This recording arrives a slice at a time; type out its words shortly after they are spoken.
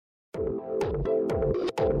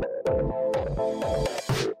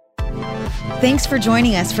Thanks for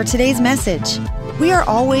joining us for today's message. We are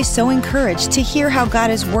always so encouraged to hear how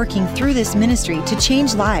God is working through this ministry to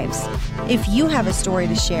change lives. If you have a story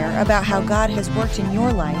to share about how God has worked in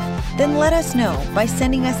your life, then let us know by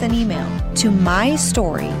sending us an email to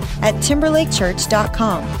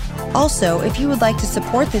mystory@timberlakechurch.com. Also, if you would like to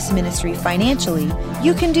support this ministry financially,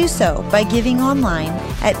 you can do so by giving online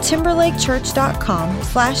at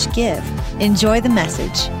timberlakechurch.com/give. Enjoy the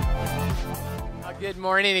message. Good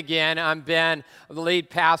morning again. I'm Ben, the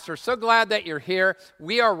lead pastor. So glad that you're here.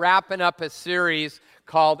 We are wrapping up a series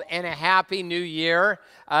called And a Happy New Year.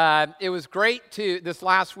 It was great this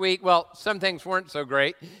last week. Well, some things weren't so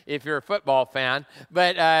great if you're a football fan,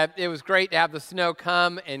 but it was great to have the snow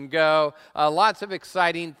come and go. Lots of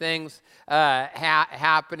exciting things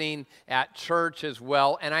happening at church as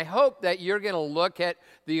well. And I hope that you're going to look at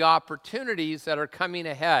the opportunities that are coming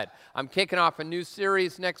ahead. I'm kicking off a new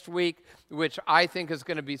series next week, which I think is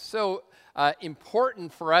going to be so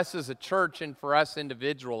important for us as a church and for us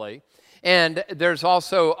individually. And there's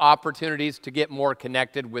also opportunities to get more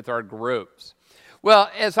connected with our groups.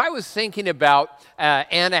 Well, as I was thinking about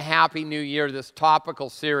And a Happy New Year, this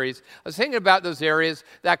topical series, I was thinking about those areas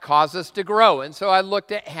that cause us to grow. And so I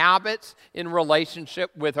looked at habits in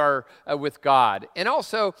relationship with with God, and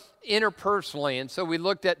also interpersonally. And so we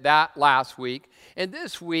looked at that last week. And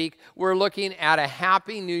this week, we're looking at a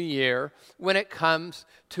happy new year when it comes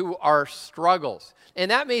to our struggles.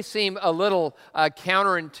 And that may seem a little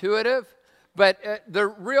counterintuitive, but the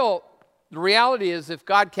reality is if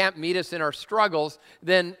God can't meet us in our struggles,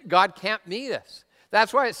 then God can't meet us.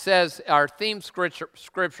 That's why it says, our theme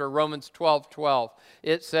scripture, Romans 12:12,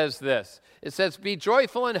 it says this. It says, "Be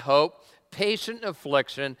joyful in hope, patient in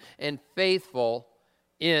affliction, and faithful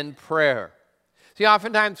in prayer." See,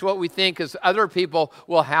 oftentimes what we think is other people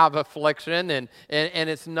will have affliction, and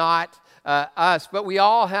it's not us, but we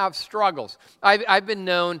all have struggles. I've been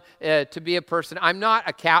known to be a person. I'm not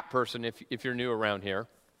a cat person, if you're new around here.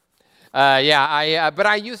 But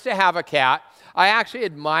I used to have a cat. I actually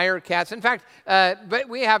admire cats. In fact, but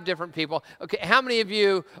we have different people. Okay, how many of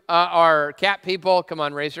you are cat people? Come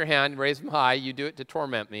on, raise your hand. Raise them high. You do it to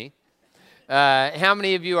torment me. How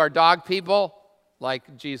many of you are dog people,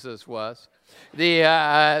 like Jesus was?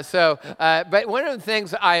 But one of the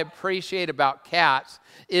things I appreciate about cats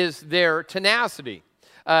is their tenacity.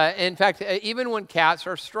 In fact, even when cats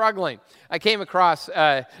are struggling. I came across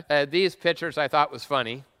these pictures I thought was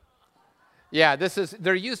funny. Yeah,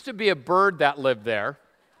 there used to be a bird that lived there.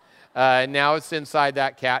 Now it's inside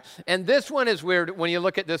that cat. And this one is weird. When you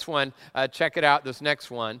look at this one, check it out, this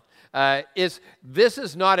next one. This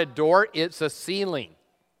is not a door, it's a ceiling.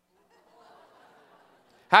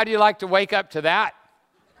 How do you like to wake up to that?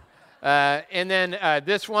 And then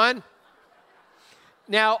this one.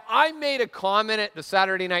 Now, I made a comment at the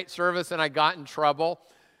Saturday night service and I got in trouble.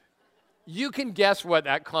 You can guess what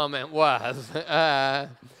that comment was.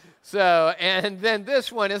 And then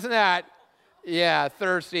this one, isn't that? Yeah,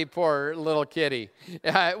 thirsty, poor little kitty.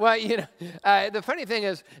 The funny thing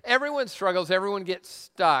is, everyone struggles, everyone gets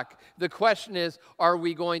stuck. The question is, are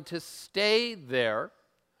we going to stay there?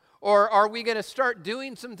 Or are we going to start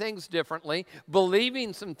doing some things differently,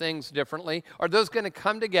 believing some things differently? Are those going to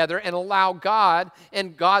come together and allow God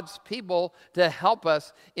and God's people to help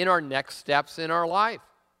us in our next steps in our life?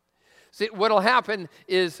 See, what will happen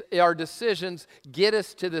is our decisions get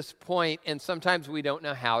us to this point, and sometimes we don't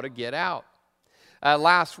know how to get out.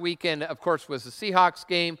 Last weekend, of course, was the Seahawks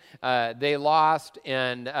game. They lost,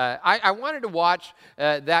 and I wanted to watch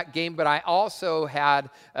that game, but I also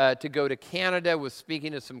had to go to Canada, was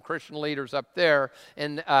speaking to some Christian leaders up there,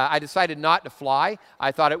 and I decided not to fly.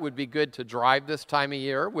 I thought it would be good to drive this time of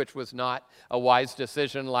year, which was not a wise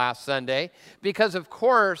decision last Sunday, because, of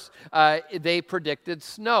course, they predicted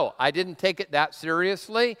snow. I didn't take it that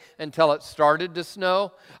seriously until it started to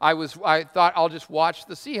snow. I thought I'll just watch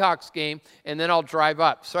the Seahawks game, and then I'll drive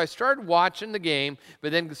up. So I started watching the game,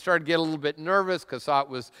 but then started to get a little bit nervous because I thought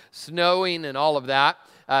it was snowing and all of that.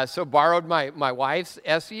 So borrowed my wife's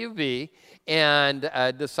SUV and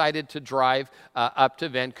decided to drive up to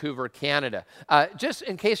Vancouver, Canada. Just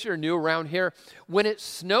in case you're new around here, when it's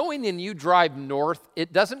snowing and you drive north,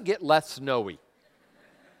 it doesn't get less snowy.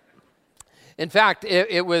 In fact,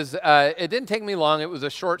 it didn't take me long. It was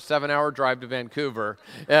a short 7-hour drive to Vancouver.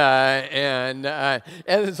 And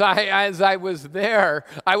as I was there,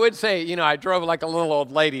 I would say, I drove like a little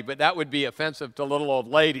old lady, but that would be offensive to little old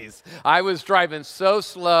ladies. I was driving so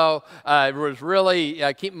slow. I was really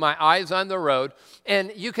keeping my eyes on the road.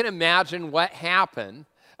 And you can imagine what happened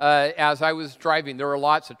as I was driving. There were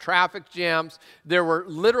lots of traffic jams. There were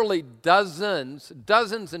literally dozens and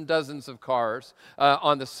dozens of cars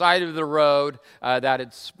on the side of the road that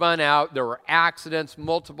had spun out. There were accidents,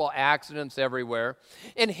 multiple accidents everywhere.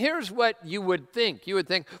 And here's what you would think. You would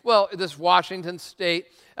think, well, this Washington State,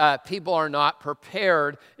 people are not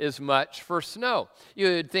prepared as much for snow. You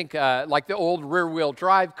would think like the old rear-wheel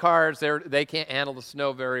drive cars, they can't handle the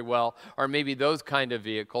snow very well, or maybe those kind of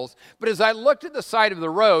vehicles. But as I looked at the side of the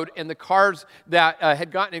road and the cars that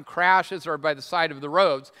had gotten in crashes or by the side of the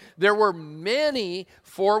roads, there were many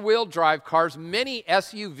four-wheel drive cars, many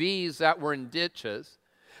SUVs that were in ditches,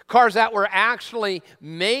 cars that were actually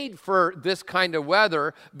made for this kind of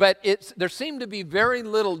weather, but there seemed to be very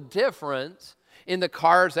little difference in the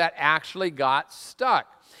cars that actually got stuck.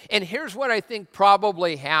 And here's what I think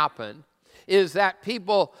probably happened, is that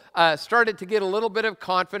people started to get a little bit of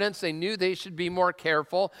confidence. They knew they should be more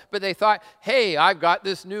careful, but they thought, hey, I've got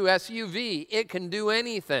this new SUV. It can do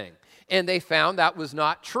anything. And they found that was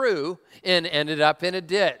not true and ended up in a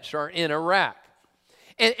ditch or in a wreck.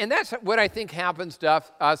 And that's what I think happens to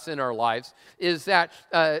us in our lives, is that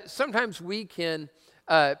sometimes we can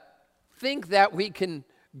think that we can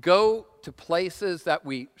go to places that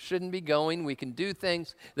we shouldn't be going. We can do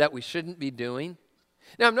things that we shouldn't be doing.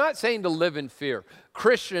 Now, I'm not saying to live in fear.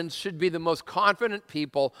 Christians should be the most confident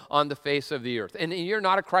people on the face of the earth. And you're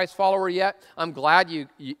not a Christ follower yet. I'm glad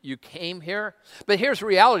you came here. But here's the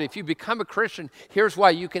reality. If you become a Christian, here's why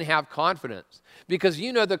you can have confidence. Because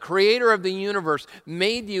you know the creator of the universe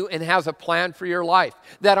made you and has a plan for your life.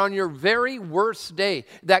 That on your very worst day,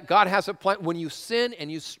 that God has a plan. When you sin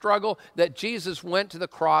and you struggle, that Jesus went to the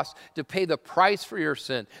cross to pay the price for your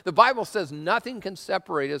sin. The Bible says nothing can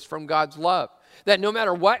separate us from God's love. That no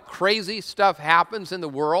matter what crazy stuff happens in the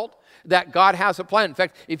world, that God has a plan. In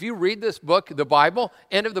fact, if you read this book, the Bible,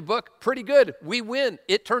 end of the book, pretty good. We win.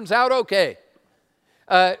 It turns out okay.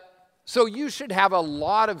 So you should have a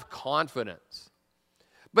lot of confidence.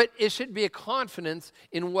 But it should be a confidence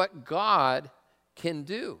in what God can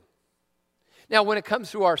do. Now, when it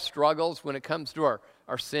comes to our struggles, when it comes to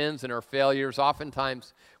our sins and our failures,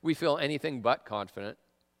 oftentimes we feel anything but confident.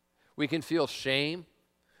 We can feel shame.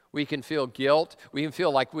 We can feel guilt. We can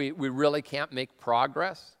feel like we really can't make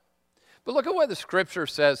progress. But look at what the Scripture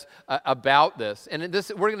says about this. And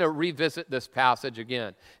we're going to revisit this passage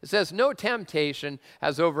again. It says, no temptation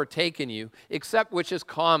has overtaken you except which is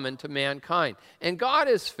common to mankind. And God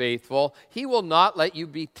is faithful. He will not let you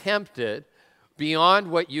be tempted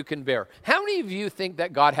beyond what you can bear. How many of you think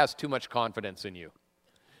that God has too much confidence in you?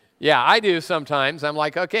 Yeah, I do sometimes. I'm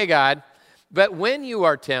like, okay, God. But when you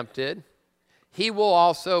are tempted, He will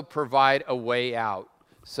also provide a way out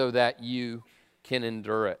so that you can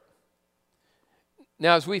endure it.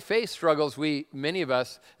 Now, as we face struggles, many of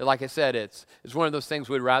us, like I said, it's one of those things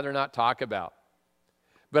we'd rather not talk about.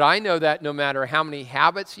 But I know that no matter how many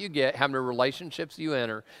habits you get, how many relationships you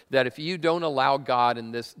enter, that if you don't allow God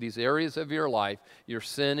in these areas of your life, your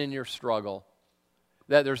sin and your struggle,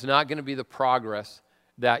 that there's not going to be the progress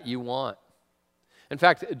that you want. In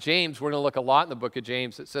fact, James, we're going to look a lot in the book of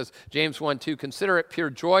James. It says, James 1:2, consider it pure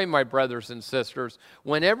joy, my brothers and sisters,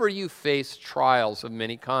 whenever you face trials of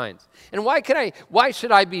many kinds. And why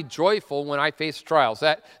should I be joyful when I face trials?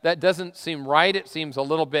 That doesn't seem right. It seems a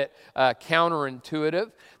little bit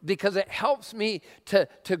counterintuitive, because it helps me to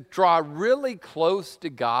draw really close to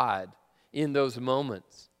God in those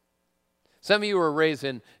moments. Some of you were raised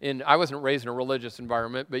I wasn't raised in a religious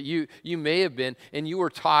environment, but you may have been, and you were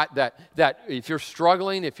taught that if you're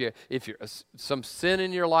struggling, if you're some sin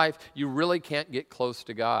in your life, you really can't get close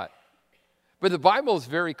to God. But the Bible is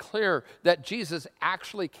very clear that Jesus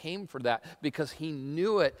actually came for that because He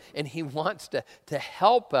knew it, and He wants to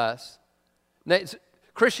help us. Now,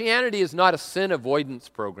 Christianity is not a sin avoidance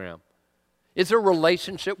program. It's a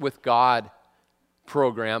relationship with God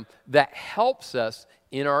program that helps us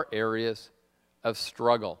in our areas of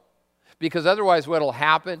struggle. Because otherwise what will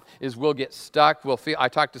happen is we'll get stuck. I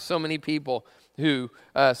talk to so many people who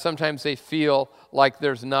sometimes they feel like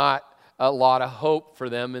there's not a lot of hope for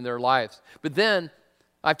them in their lives. But then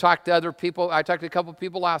I've talked to other people. I talked to a couple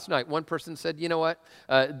people last night. One person said, you know what?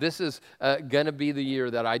 This is going to be the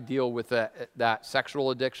year that I deal with that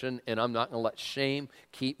sexual addiction, and I'm not going to let shame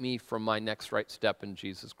keep me from my next right step in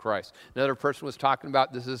Jesus Christ. Another person was talking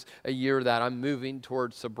about this is a year that I'm moving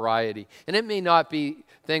towards sobriety. And it may not be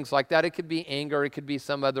things like that. It could be anger. It could be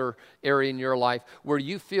some other area in your life where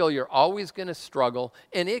you feel you're always going to struggle,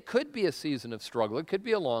 and it could be a season of struggle. It could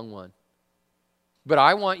be a long one. But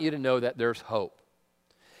I want you to know that there's hope.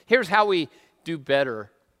 Here's how we do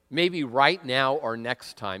better, maybe right now or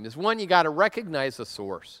next time, is one, you got to recognize the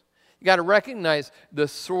source. You got to recognize the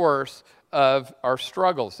source of our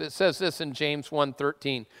struggles. It says this in James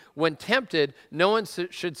 1:13. When tempted, no one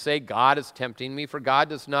should say, God is tempting me, for God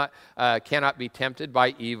cannot be tempted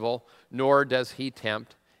by evil, nor does he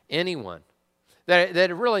tempt anyone.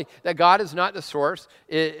 That God is not the source.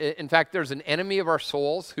 In fact, there's an enemy of our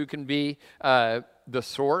souls who can be the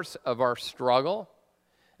source of our struggle.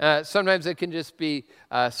 Sometimes it can just be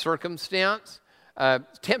circumstance.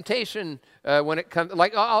 Temptation, when it comes,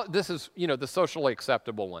 this is, the socially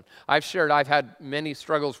acceptable one. I've had many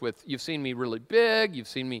struggles with, you've seen me really big, you've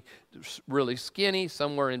seen me really skinny,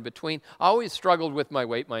 somewhere in between. I always struggled with my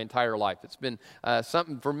weight my entire life. It's been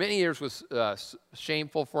something for many years was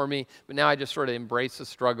shameful for me, but now I just sort of embrace the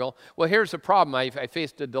struggle. Well, here's the problem. I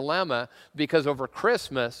faced a dilemma because over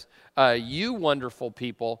Christmas, you wonderful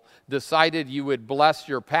people decided you would bless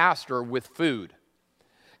your pastor with food.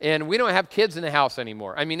 And we don't have kids in the house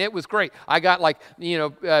anymore. I mean, it was great. I got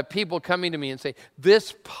people coming to me and say,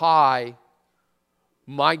 this pie,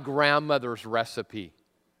 my grandmother's recipe.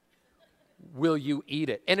 Will you eat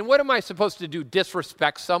it? And what am I supposed to do,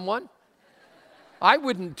 disrespect someone? I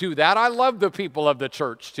wouldn't do that. I love the people of the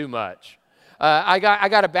church too much. I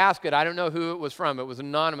got a basket. I don't know who it was from. It was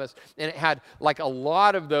anonymous. And it had a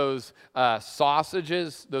lot of those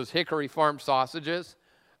sausages, those Hickory Farm sausages.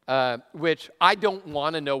 Which I don't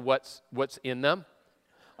want to know what's in them.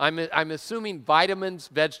 I'm assuming vitamins,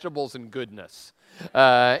 vegetables, and goodness.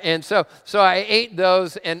 And so I ate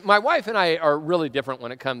those, and my wife and I are really different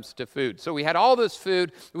when it comes to food. So we had all this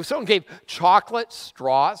food. Someone gave chocolate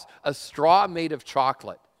straws, a straw made of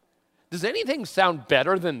chocolate. Does anything sound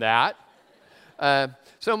better than that?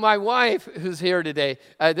 So my wife, who's here today,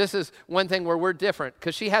 this is one thing where we're different,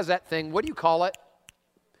 because she has that thing, what do you call it?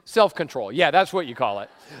 Self-control. Yeah, that's what you call it.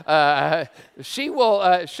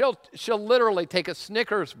 She'll literally take a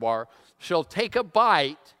Snickers bar, she'll take a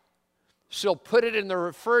bite, she'll put it in the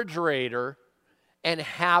refrigerator, and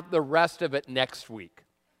have the rest of it next week.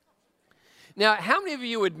 Now, how many of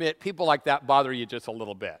you admit people like that bother you just a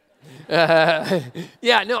little bit?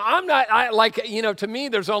 Yeah, no, I'm not, to me,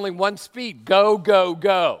 there's only one speed, go, go,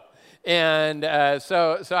 go. And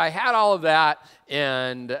so I had all of that,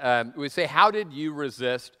 and we say, how did you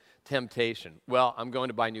resist temptation? Well, I'm going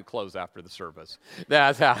to buy new clothes after the service.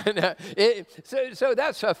 That's how. So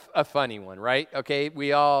that's a funny one, right? Okay,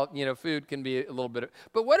 we all, food can be a little bit.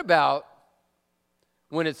 But what about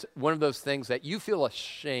when it's one of those things that you feel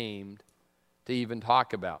ashamed to even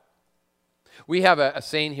talk about? We have a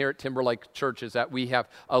saying here at Timberlake Church is that we have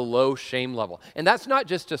a low shame level. And that's not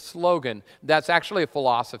just a slogan, that's actually a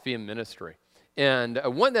philosophy in ministry. And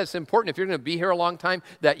one that's important if you're going to be here a long time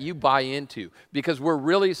that you buy into, because we're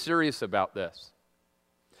really serious about this.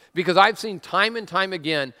 Because I've seen time and time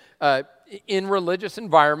again in religious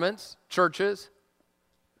environments, churches,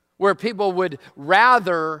 where people would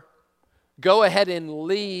rather go ahead and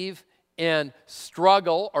leave and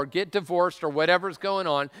struggle or get divorced or whatever's going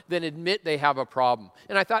on than admit they have a problem.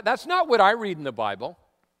 And I thought, that's not what I read in the Bible.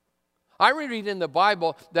 I read in the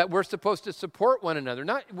Bible that we're supposed to support one another.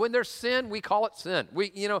 Not when there's sin, we call it sin.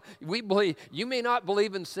 We believe, you may not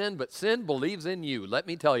believe in sin, but sin believes in you. Let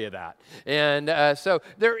me tell you that. And so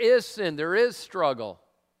there is sin, there is struggle.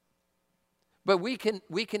 But we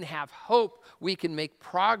can have hope. We can make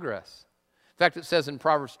progress. In fact, it says in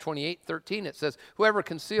Proverbs 28:13, it says, whoever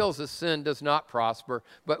conceals his sin does not prosper,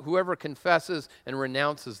 but whoever confesses and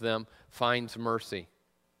renounces them finds mercy.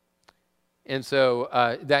 And so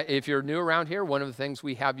that if you're new around here, one of the things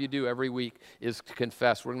we have you do every week is to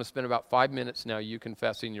confess. We're going to spend about 5 minutes now you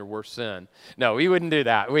confessing your worst sin. No, we wouldn't do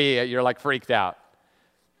that. You're like freaked out.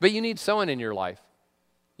 But you need someone in your life.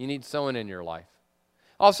 You need someone in your life.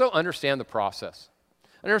 Also, understand the process.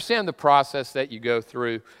 Understand the process that you go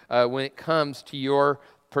through when it comes to your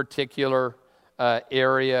particular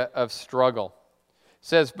area of struggle. It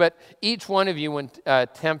says, but each one of you when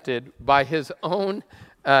tempted by his own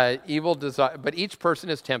evil desire, but each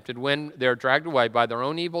person is tempted when they're dragged away by their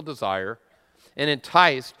own evil desire and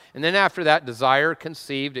enticed, and then after that desire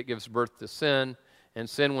conceived, it gives birth to sin, and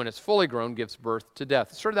sin when it's fully grown gives birth to death.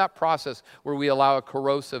 It's sort of that process where we allow a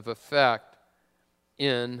corrosive effect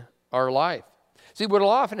in our life. See, what will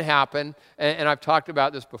often happen, and I've talked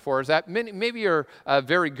about this before, is that maybe you're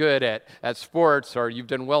very good at sports, or you've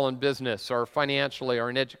done well in business, or financially, or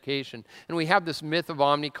in education, and we have this myth of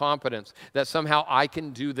omnicompetence, that somehow I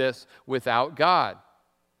can do this without God.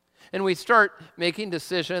 And we start making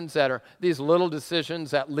decisions that are these little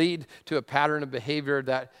decisions that lead to a pattern of behavior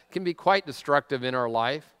that can be quite destructive in our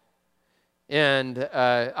life. And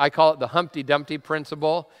I call it the Humpty Dumpty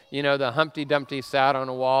principle. The Humpty Dumpty sat on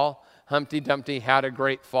a wall. Humpty Dumpty had a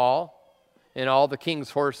great fall. and all the king's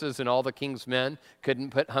horses and all the king's men couldn't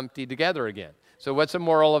put Humpty together again. So what's the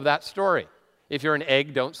moral of that story? If you're an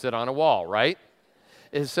egg, don't sit on a wall, right?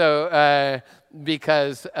 And so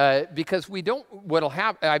because we don't, what'll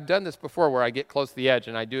happen, I've done this before where I get close to the edge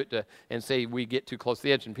and I do it and say we get too close to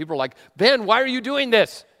the edge, and people are like, Ben, why are you doing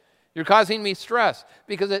this? You're causing me stress.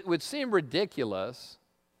 Because it would seem ridiculous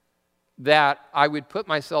that I would put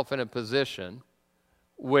myself in a position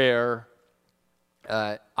where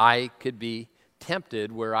I could be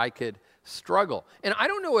tempted, where I could struggle. And I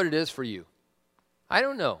don't know what it is for you. I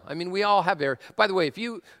don't know. I mean, we all have error. By the way, if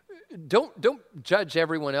you don't judge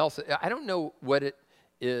everyone else. I don't know what it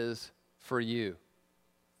is for you.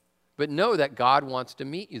 But know that God wants to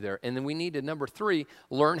meet you there. And then we need to, number 3,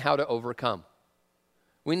 learn how to overcome.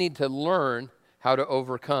 We need to learn how to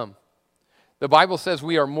overcome. The Bible says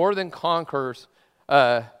we are more than conquerors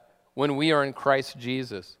when we are in Christ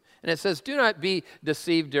Jesus. And it says, do not be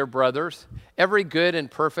deceived, dear brothers. Every good and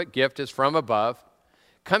perfect gift is from above,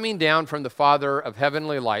 coming down from the Father of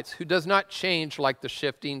heavenly lights, who does not change like the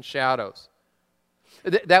shifting shadows.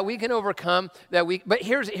 That we can overcome, but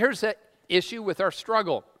here's the issue with our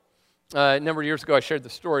struggle. A number of years ago, I shared the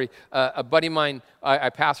story. A buddy of mine,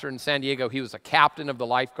 I pastored in San Diego. He was a captain of the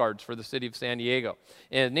lifeguards for the city of San Diego.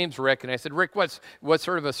 And his name's Rick. And I said, Rick, what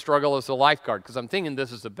sort of a struggle is a lifeguard? Because I'm thinking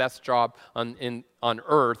this is the best job on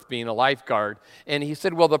earth, being a lifeguard. And he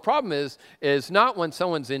said, well, the problem is not when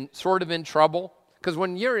someone's in trouble. Because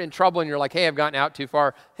when you're in trouble and you're like, hey, I've gotten out too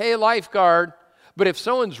far, hey, lifeguard. But if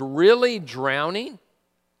someone's really drowning,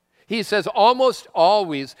 he says almost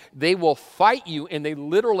always they will fight you and they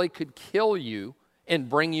literally could kill you and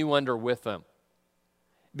bring you under with them.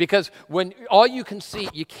 Because when all you can see,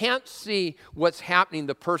 you can't see what's happening,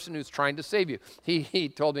 the person who's trying to save you. He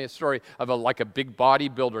told me a story of a big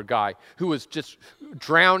bodybuilder guy who was just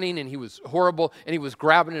drowning and he was horrible and he was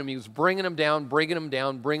grabbing him. He was bringing him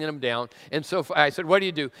down. And so I said, what do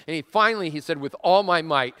you do? And he said, with all my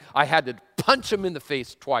might, I had to punch him in the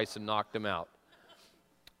face twice and knocked him out.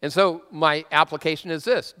 And so my application is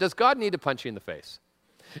this. Does God need to punch you in the face?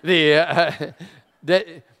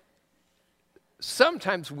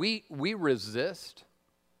 Sometimes we resist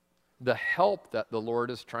the help that the Lord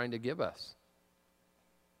is trying to give us.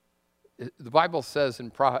 The Bible says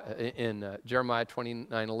in Jeremiah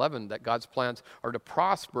 29:11 that God's plans are to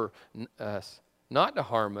prosper us, not to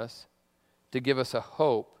harm us, to give us a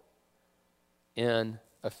hope in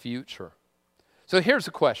a future. So here's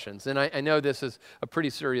the questions, and I know this is a pretty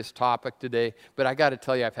serious topic today, but I got to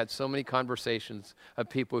tell you, I've had so many conversations of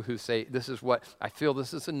people who say, this is what, I feel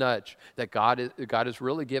this is a nudge that God has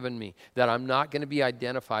really given me, that I'm not going to be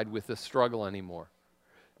identified with this struggle anymore.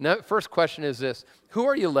 Now, first question is this: who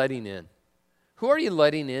are you letting in? Who are you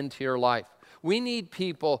letting into your life? We need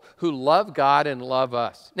people who love God and love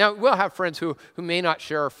us. Now, we'll have friends who may not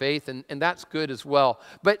share our faith, and that's good as well.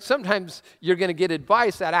 But sometimes you're going to get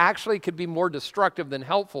advice that actually could be more destructive than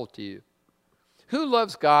helpful to you. Who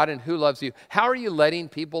loves God and who loves you? How are you letting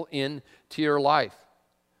people into your life?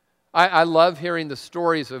 I love hearing the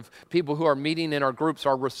stories of people who are meeting in our groups,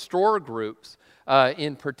 our Restore groups,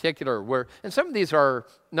 in particular, and some of these are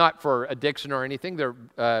not for addiction or anything.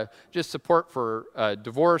 They're just support for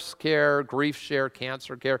divorce care, grief share,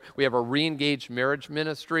 cancer care. We have a re-engaged marriage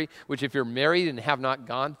ministry, which if you're married and have not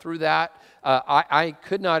gone through that, I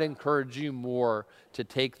could not encourage you more to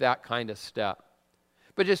take that kind of step.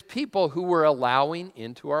 But just people who we're allowing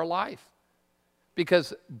into our life.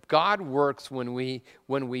 Because God works when we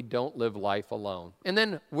don't live life alone. And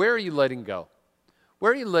then where are you letting go?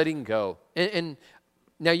 Where are you letting go? And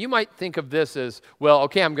now you might think of this as, well,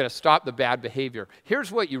 okay, I'm going to stop the bad behavior.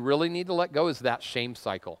 Here's what you really need to let go is that shame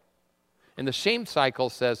cycle. And the shame cycle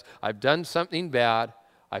says, I've done something bad.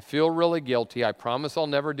 I feel really guilty. I promise I'll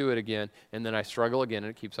never do it again. And then I struggle again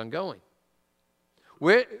and it keeps on going.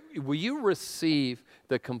 Will you receive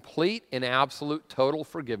the complete and absolute total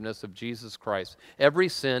forgiveness of Jesus Christ? Every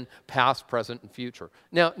sin, past, present, and future.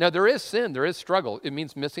 Now there is sin, there is struggle. It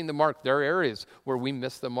means missing the mark. There are areas where we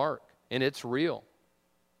miss the mark, and it's real.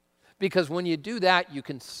 Because when you do that, you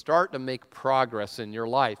can start to make progress in your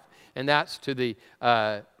life. And that's to the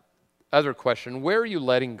other question. Where are you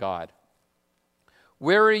letting God?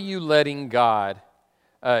 Where are you letting God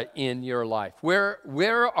in your life? Where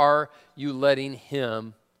are you letting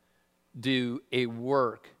Him do a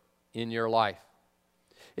work in your life?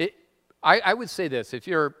 I would say this: if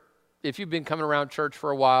you've been coming around church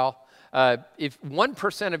for a while, if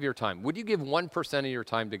 1% of your time, would you give 1% of your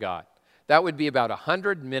time to God? That would be about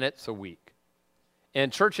 100 minutes a week.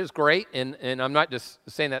 And church is great, and I'm not just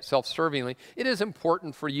saying that self-servingly. It is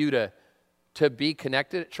important for you to to be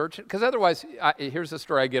connected at church? Because otherwise, here's the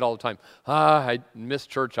story I get all the time. I miss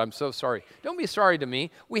church. I'm so sorry. Don't be sorry to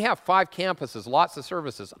me. We have 5 campuses, lots of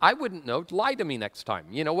services. I wouldn't know. Lie to me next time.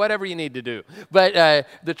 Whatever you need to do. But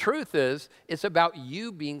the truth is, it's about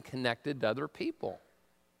you being connected to other people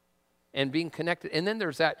and being connected. And then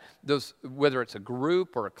there's those, whether it's a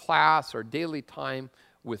group or a class or daily time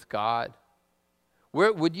with God.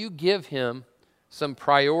 Where would you give him some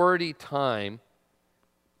priority time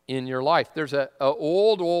in your life? There's an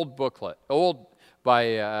old booklet, by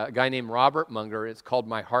a guy named Robert Munger. It's called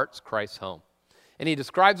My Heart's Christ's Home. And he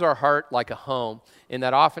describes our heart like a home, in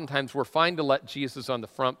that oftentimes we're fine to let Jesus on the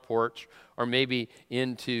front porch or maybe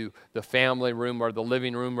into the family room or the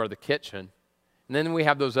living room or the kitchen. And then we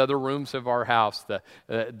have those other rooms of our house,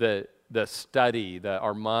 the study,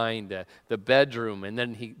 our mind, the bedroom, and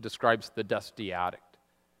then he describes the dusty attic.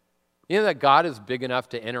 You know that God is big enough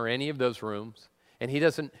to enter any of those rooms, and he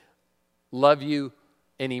doesn't love you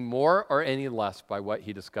any more or any less by what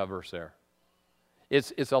he discovers there.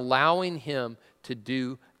 It's allowing him to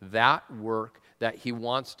do that work that he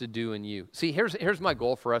wants to do in you. See, here's my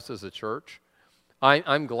goal for us as a church.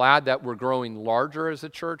 I'm glad that we're growing larger as a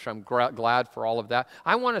church. I'm glad for all of that.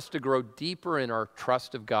 I want us to grow deeper in our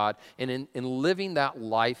trust of God and in living that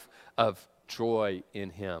life of joy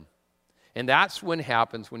in him. And that's when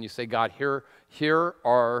happens when you say, God, here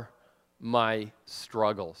are my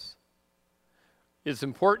struggles. It's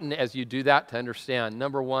important as you do that to understand,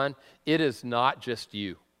 number one, it is not just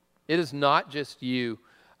you. It is not just you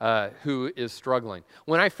who is struggling.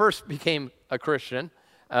 When I first became a Christian,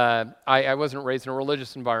 I wasn't raised in a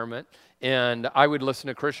religious environment, and I would listen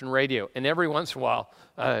to Christian radio. And every once in a while,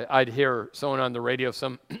 I'd hear someone on the radio,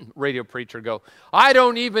 some radio preacher go, I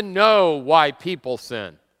don't even know why people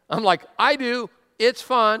sin. I'm like, I do. It's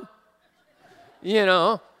fun.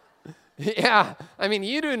 Yeah, I mean,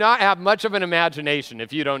 you do not have much of an imagination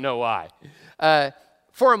if you don't know why.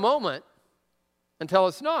 For a moment, until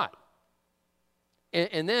it's not.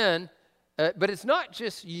 And then, but it's not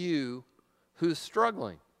just you who's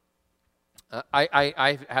struggling.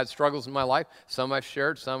 I've had struggles in my life. Some I've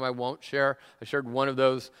shared, some I won't share. I shared one of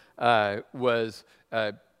those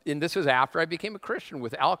and this was after I became a Christian,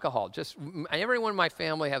 with alcohol. Just everyone in my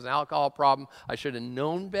family has an alcohol problem. I should have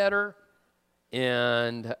known better.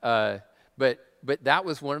 And but that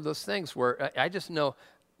was one of those things where I just know,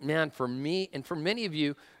 man, for me and for many of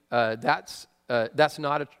you, that's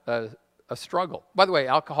not a struggle. By the way,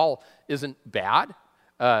 alcohol isn't bad.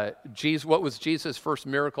 What was Jesus' first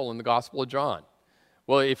miracle in the Gospel of John?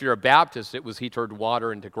 Well, if you're a Baptist, it was he turned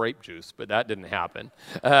water into grape juice, but that didn't happen.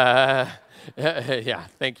 Yeah,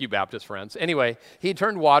 thank you, Baptist friends. Anyway, he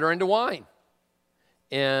turned water into wine.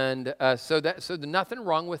 And so there's nothing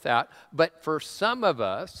wrong with that. But for some of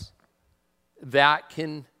us, that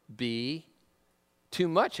can be too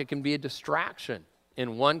much. It can be a distraction.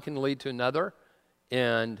 And one can lead to another.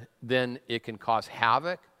 And then it can cause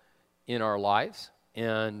havoc in our lives.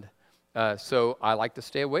 And so I like to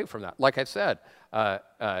stay away from that. Like I said,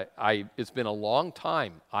 it's been a long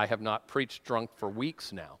time. I have not preached drunk for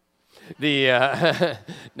weeks now.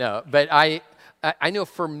 No, but I know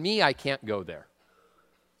for me, I can't go there.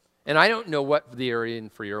 And I don't know what the area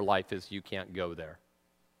for your life is you can't go there.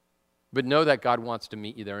 But know that God wants to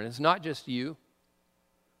meet you there. And it's not just you. It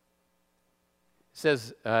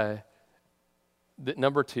says that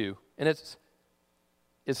number 2, and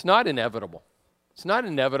it's not inevitable. It's not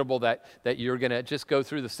inevitable that you're going to just go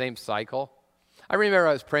through the same cycle. I remember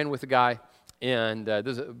I was praying with a guy, and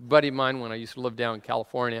there's a buddy of mine when I used to live down in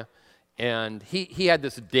California, and he had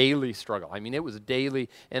this daily struggle. I mean, it was daily,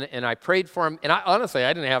 and I prayed for him, and honestly,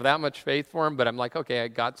 I didn't have that much faith for him, but I'm like, okay,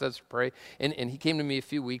 God says to pray, and he came to me a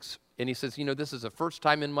few weeks, and he says, this is the first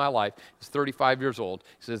time in my life, he's 35 years old,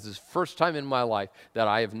 he says, this is the first time in my life that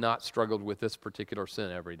I have not struggled with this particular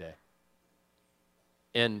sin every day.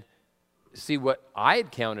 And see, what I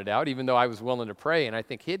had counted out, even though I was willing to pray, and I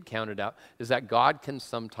think he'd counted out, is that God can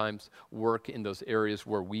sometimes work in those areas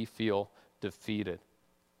where we feel defeated.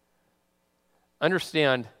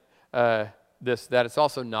 Understand that it's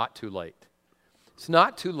also not too late. It's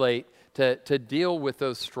not too late to deal with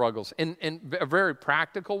those struggles. In a very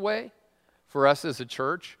practical way, for us as a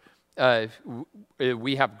church,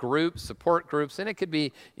 we have groups, support groups, and it could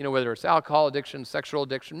be, whether it's alcohol addiction, sexual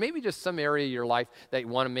addiction, maybe just some area of your life that you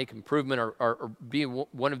want to make improvement or be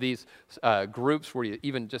one of these groups where you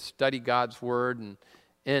even just study God's Word.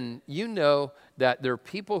 And you know that there are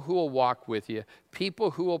people who will walk with you,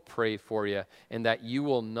 people who will pray for you, and that you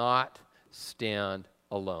will not stand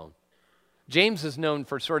alone. James is known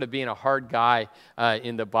for sort of being a hard guy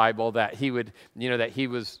in the Bible, that he would,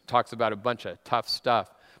 talks about a bunch of tough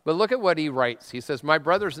stuff. But look at what he writes. He says, my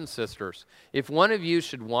brothers and sisters, if one of you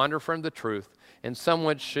should wander from the truth and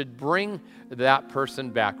someone should bring that person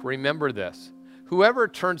back, remember this. Whoever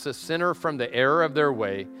turns a sinner from the error of their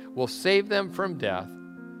way will save them from death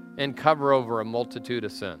and cover over a multitude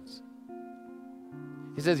of sins.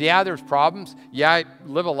 He says, yeah, there's problems. Yeah,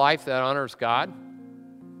 live a life that honors God.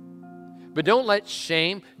 But don't let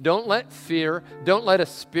shame, don't let fear, don't let a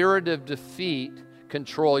spirit of defeat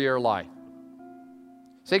control your life.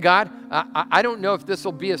 Say, God, I don't know if this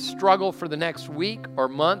will be a struggle for the next week or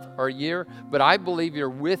month or year, but I believe you're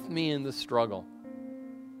with me in the struggle.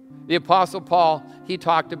 The Apostle Paul, he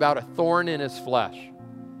talked about a thorn in his flesh.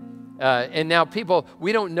 And now people,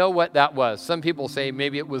 we don't know what that was. Some people say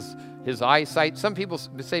maybe it was his eyesight. Some people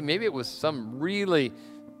say maybe it was some really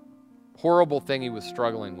horrible thing he was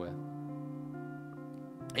struggling with.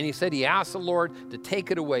 And he said he asked the Lord to take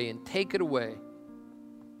it away and take it away.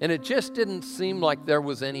 And it just didn't seem like there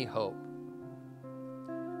was any hope.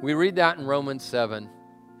 We read that in Romans 7.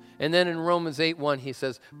 And then in Romans 8:1, he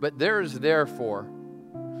says, but there is therefore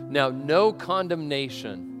now no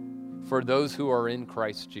condemnation for those who are in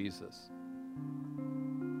Christ Jesus.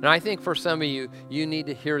 And I think for some of you, you need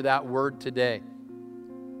to hear that word today.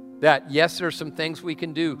 That yes, there's some things we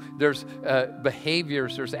can do. There's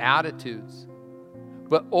behaviors, there's attitudes.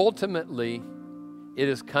 But ultimately, it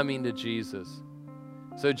is coming to Jesus.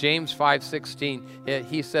 So James 5:16,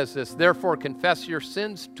 he says this, therefore confess your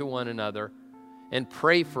sins to one another and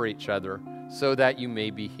pray for each other so that you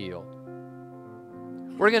may be healed.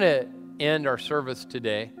 We're going to end our service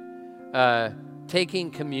today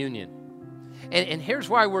taking communion. And here's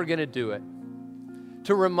why we're going to do it.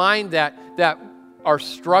 To remind that our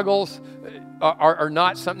struggles are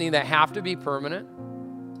not something that have to be permanent,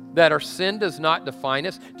 that our sin does not define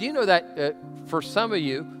us. Do you know that for some of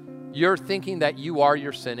you, you're thinking that you are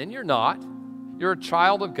your sin, and you're not. You're a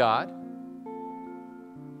child of God.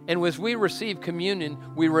 And as we receive communion,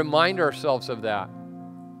 we remind ourselves of that.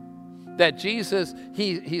 That Jesus,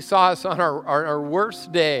 he saw us on our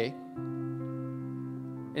worst day,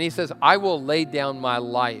 and he says, I will lay down my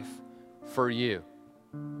life for you.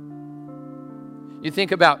 You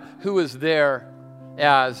think about who was there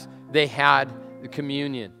as they had the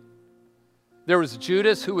communion. There was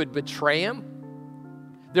Judas who would betray him.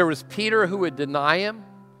 There was Peter who would deny him.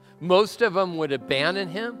 Most of them would abandon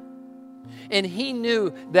him. And he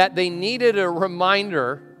knew that they needed a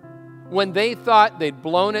reminder when they thought they'd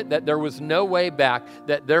blown it, that there was no way back,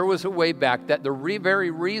 that there was a way back, that the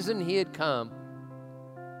very reason he had come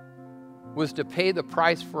was to pay the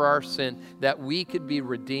price for our sin, that we could be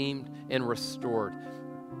redeemed and restored.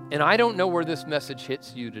 And I don't know where this message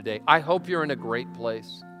hits you today. I hope you're in a great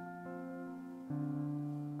place.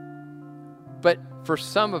 But for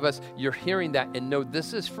some of us, you're hearing that and know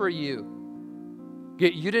this is for you.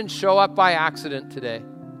 You didn't show up by accident today.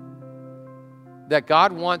 That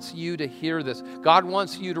God wants you to hear this. God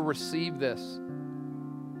wants you to receive this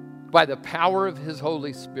by the power of His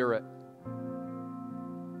Holy Spirit.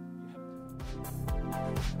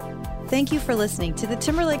 Thank you for listening to the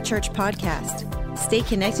Timberlake Church podcast. Stay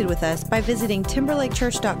connected with us by visiting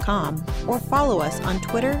timberlakechurch.com or follow us on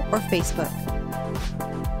Twitter or Facebook.